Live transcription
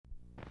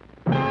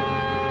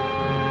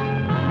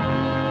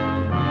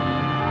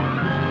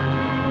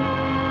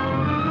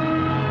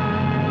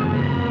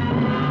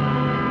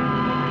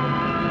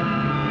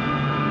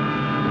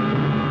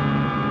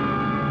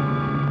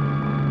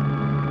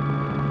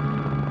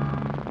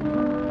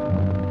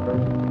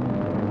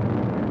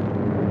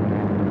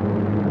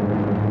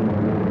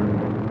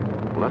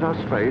Let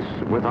us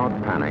face, without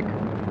panic,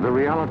 the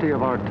reality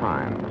of our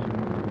times.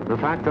 The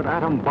fact that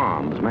atom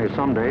bombs may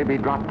someday be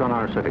dropped on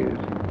our cities.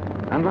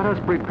 And let us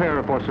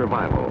prepare for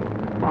survival,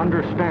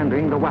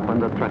 understanding the weapon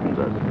that threatens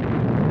us.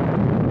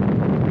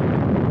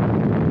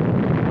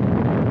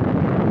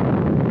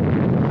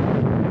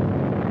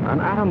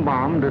 An atom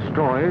bomb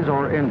destroys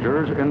or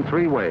injures in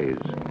three ways: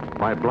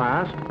 by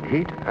blast,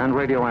 heat, and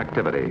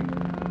radioactivity.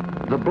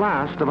 The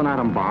blast of an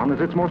atom bomb is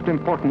its most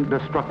important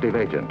destructive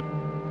agent.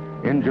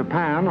 In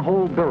Japan,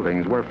 whole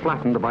buildings were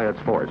flattened by its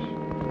force.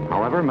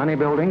 However, many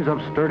buildings of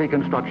sturdy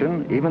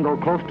construction, even though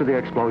close to the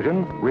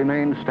explosion,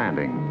 remained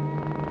standing.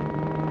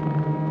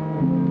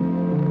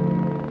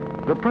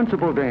 The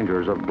principal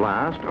dangers of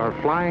blast are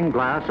flying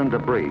glass and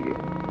debris,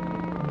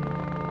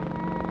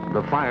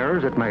 the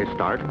fires it may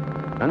start,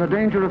 and the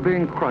danger of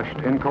being crushed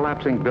in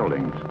collapsing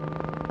buildings.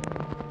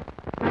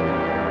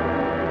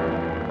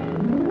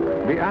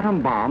 The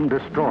atom bomb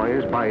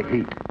destroys by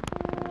heat.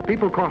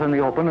 People caught in the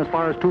open as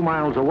far as 2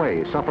 miles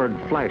away suffered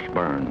flash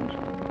burns.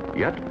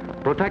 Yet,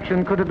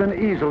 protection could have been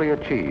easily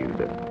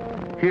achieved.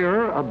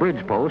 Here, a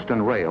bridge post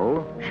and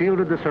rail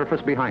shielded the surface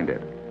behind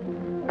it.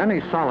 Any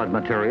solid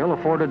material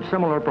afforded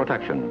similar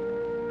protection.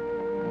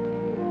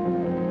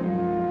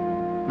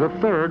 The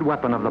third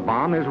weapon of the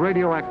bomb is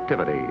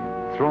radioactivity,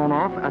 thrown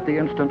off at the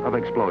instant of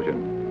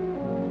explosion.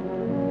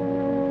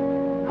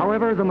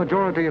 However, the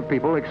majority of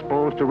people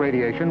exposed to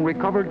radiation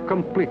recovered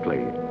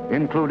completely,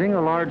 including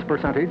a large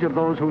percentage of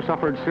those who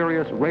suffered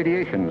serious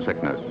radiation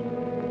sickness.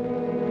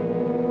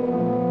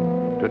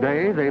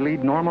 Today, they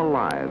lead normal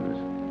lives.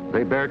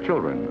 They bear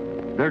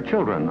children. Their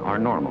children are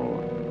normal.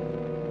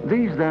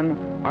 These, then,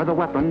 are the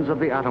weapons of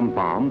the atom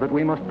bomb that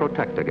we must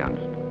protect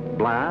against: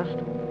 blast,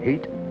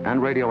 heat,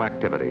 and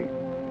radioactivity.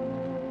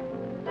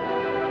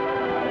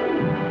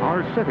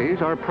 Our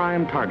cities are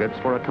prime targets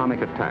for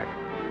atomic attack,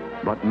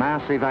 but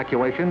mass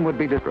evacuation would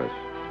be dangerous.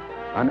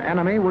 An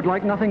enemy would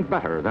like nothing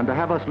better than to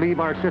have us leave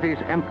our cities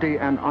empty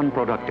and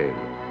unproductive.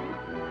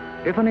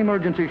 If an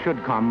emergency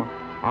should come,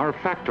 our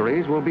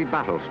factories will be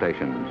battle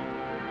stations.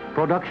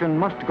 Production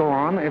must go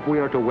on if we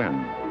are to win.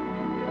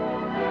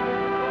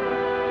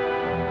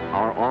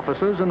 Our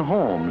offices and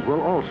homes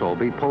will also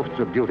be posts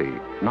of duty,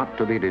 not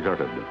to be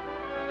deserted.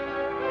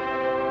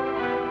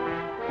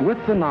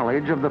 With the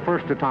knowledge of the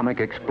first atomic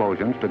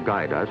explosions to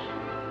guide us,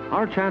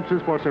 our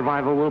chances for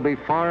survival will be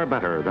far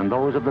better than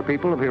those of the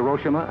people of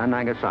Hiroshima and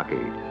Nagasaki,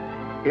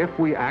 if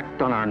we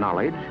act on our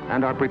knowledge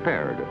and are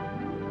prepared.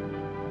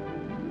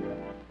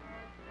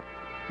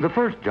 The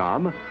first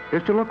job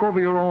is to look over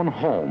your own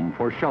home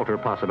for shelter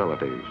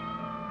possibilities.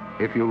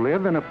 If you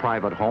live in a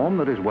private home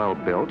that is well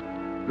built,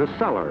 the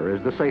cellar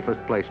is the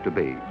safest place to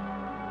be.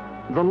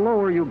 The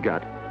lower you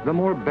get, the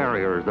more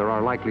barriers there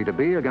are likely to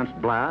be against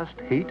blast,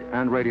 heat,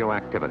 and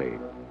radioactivity.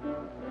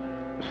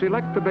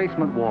 Select the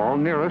basement wall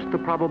nearest the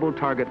probable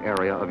target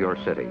area of your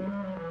city.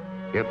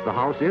 If the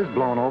house is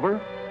blown over,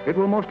 it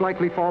will most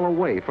likely fall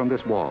away from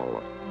this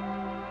wall.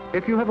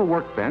 If you have a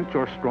workbench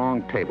or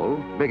strong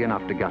table big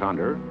enough to get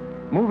under,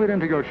 move it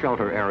into your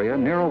shelter area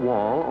near a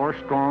wall or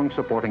strong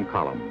supporting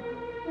column.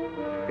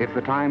 If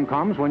the time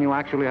comes when you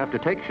actually have to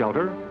take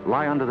shelter,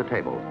 lie under the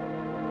table.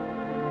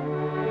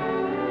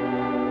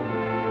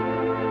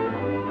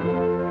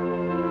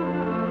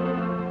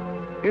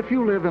 If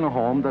you live in a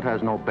home that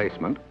has no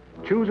basement,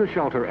 choose a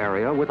shelter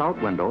area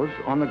without windows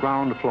on the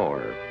ground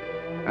floor.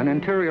 An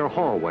interior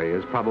hallway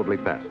is probably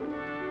best.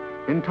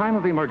 In time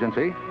of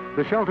emergency,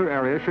 the shelter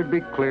area should be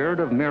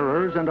cleared of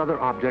mirrors and other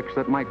objects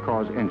that might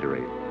cause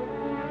injury.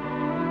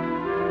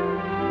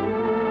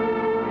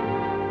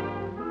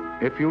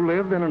 If you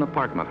live in an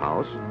apartment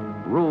house,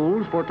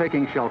 rules for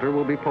taking shelter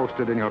will be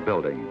posted in your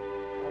building.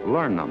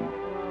 Learn them.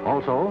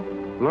 Also,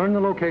 learn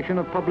the location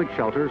of public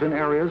shelters in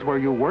areas where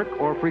you work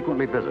or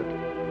frequently visit.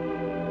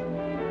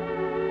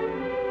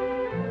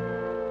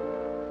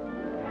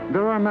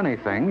 There are many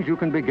things you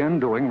can begin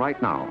doing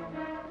right now.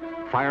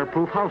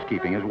 Fireproof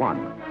housekeeping is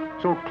one,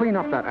 so clean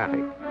up that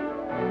attic.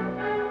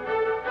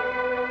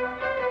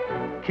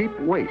 Keep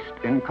waste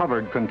in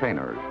covered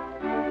containers.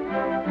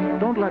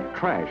 Don't let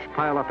trash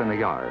pile up in the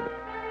yard.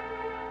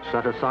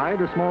 Set aside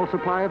a small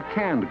supply of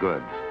canned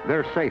goods.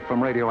 They're safe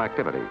from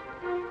radioactivity.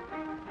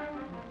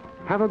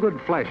 Have a good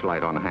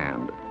flashlight on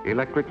hand.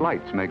 Electric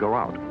lights may go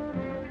out.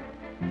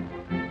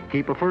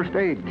 Keep a first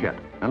aid kit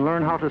and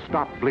learn how to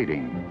stop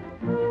bleeding.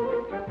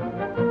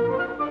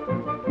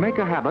 Make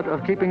a habit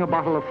of keeping a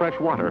bottle of fresh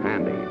water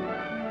handy.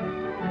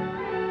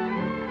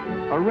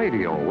 A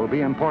radio will be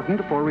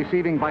important for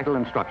receiving vital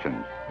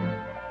instructions.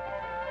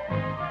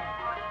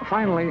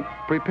 Finally,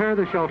 prepare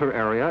the shelter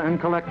area and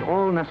collect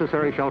all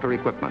necessary shelter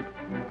equipment.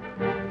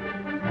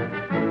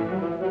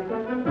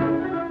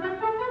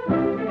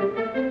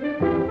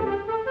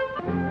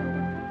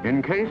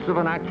 In case of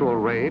an actual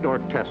raid or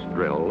test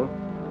drill,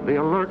 the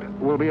alert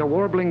will be a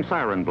warbling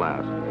siren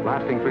blast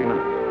lasting 3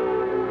 minutes.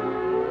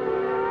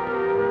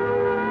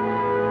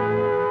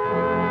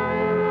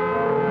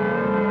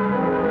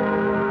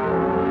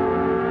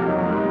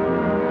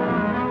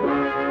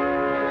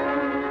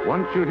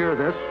 Once you hear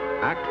this,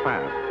 act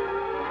fast.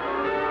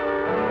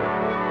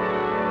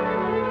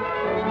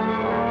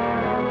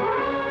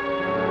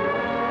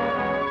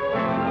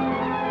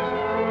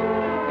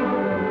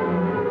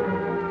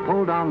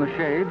 Pull down the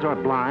shades or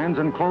blinds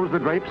and close the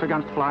drapes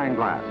against flying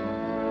glass.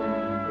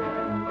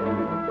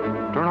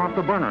 Turn off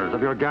the burners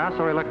of your gas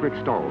or electric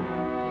stove.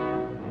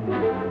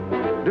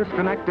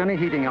 Disconnect any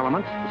heating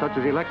elements, such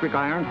as electric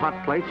irons,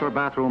 hot plates, or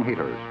bathroom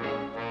heaters.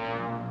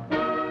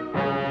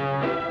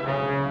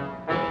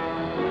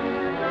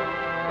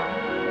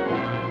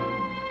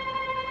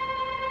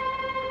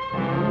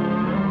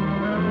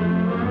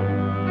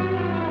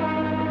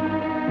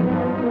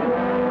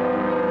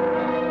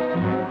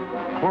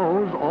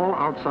 Close all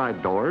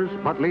outside doors,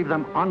 but leave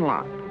them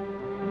unlocked.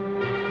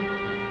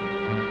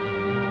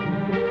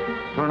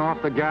 Turn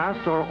off the gas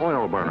or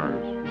oil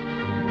burners.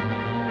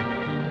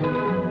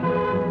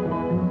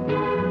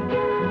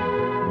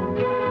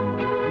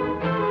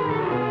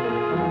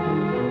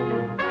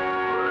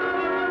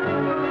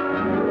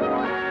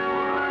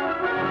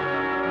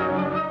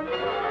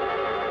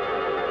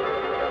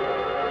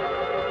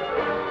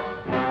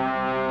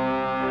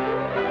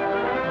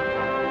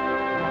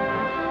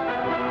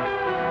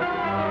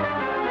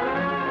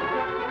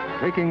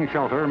 Taking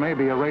shelter may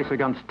be a race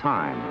against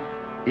time,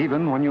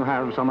 even when you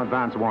have some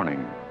advance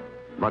warning.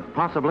 But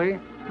possibly,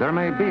 there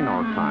may be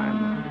no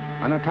time.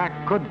 An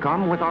attack could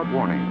come without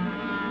warning.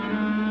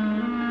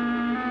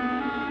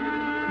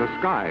 The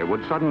sky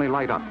would suddenly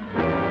light up.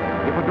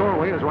 If a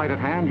doorway is right at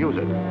hand, use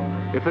it.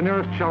 If the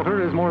nearest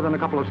shelter is more than a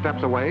couple of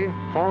steps away,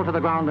 fall to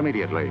the ground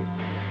immediately.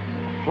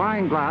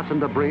 Flying glass and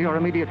debris are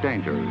immediate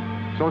dangers,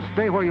 so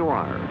stay where you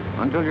are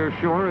until you're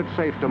sure it's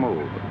safe to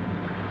move.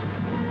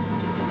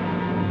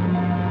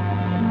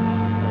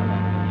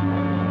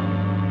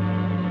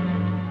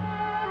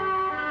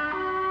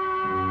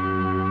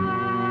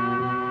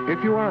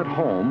 If you are at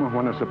home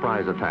when a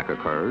surprise attack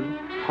occurs,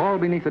 crawl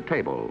beneath a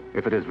table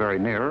if it is very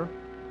near,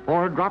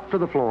 or drop to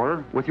the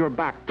floor with your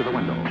back to the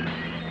window.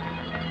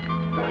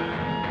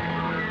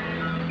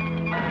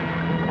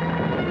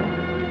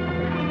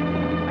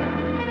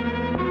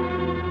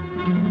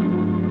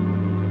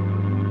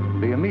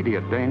 The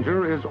immediate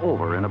danger is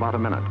over in about a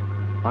minute,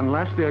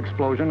 unless the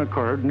explosion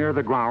occurred near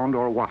the ground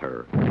or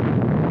water.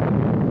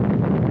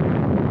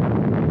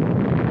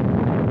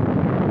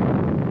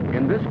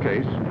 In this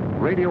case,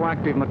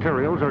 radioactive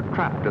materials are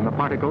trapped in the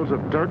particles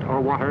of dirt or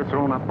water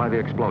thrown up by the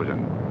explosion.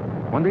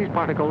 When these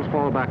particles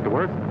fall back to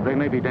Earth, they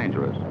may be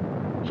dangerous.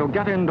 So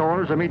get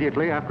indoors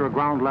immediately after a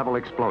ground-level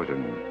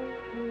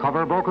explosion.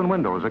 Cover broken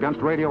windows against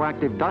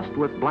radioactive dust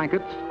with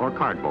blankets or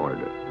cardboard.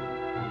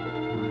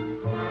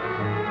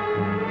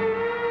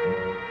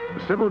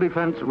 Civil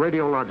defense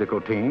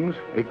radiological teams,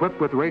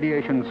 equipped with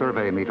radiation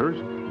survey meters,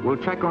 will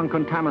check on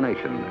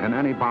contamination in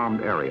any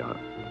bombed area.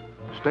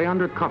 Stay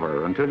under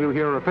cover until you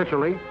hear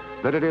officially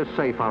that it is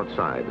safe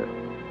outside.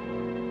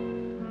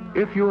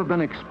 If you have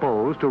been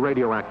exposed to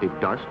radioactive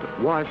dust,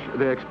 wash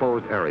the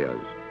exposed areas.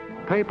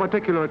 Pay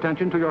particular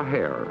attention to your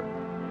hair.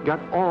 Get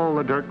all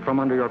the dirt from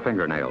under your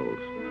fingernails.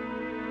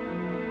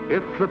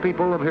 If the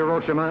people of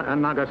Hiroshima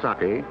and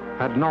Nagasaki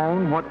had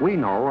known what we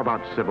know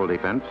about civil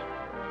defense,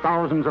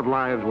 thousands of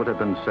lives would have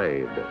been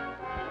saved.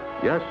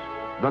 Yes,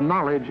 the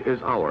knowledge is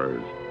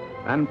ours,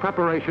 and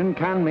preparation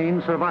can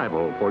mean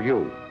survival for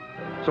you.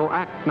 So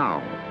act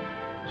now.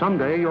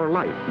 Someday your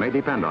life may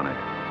depend on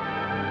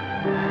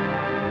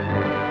it.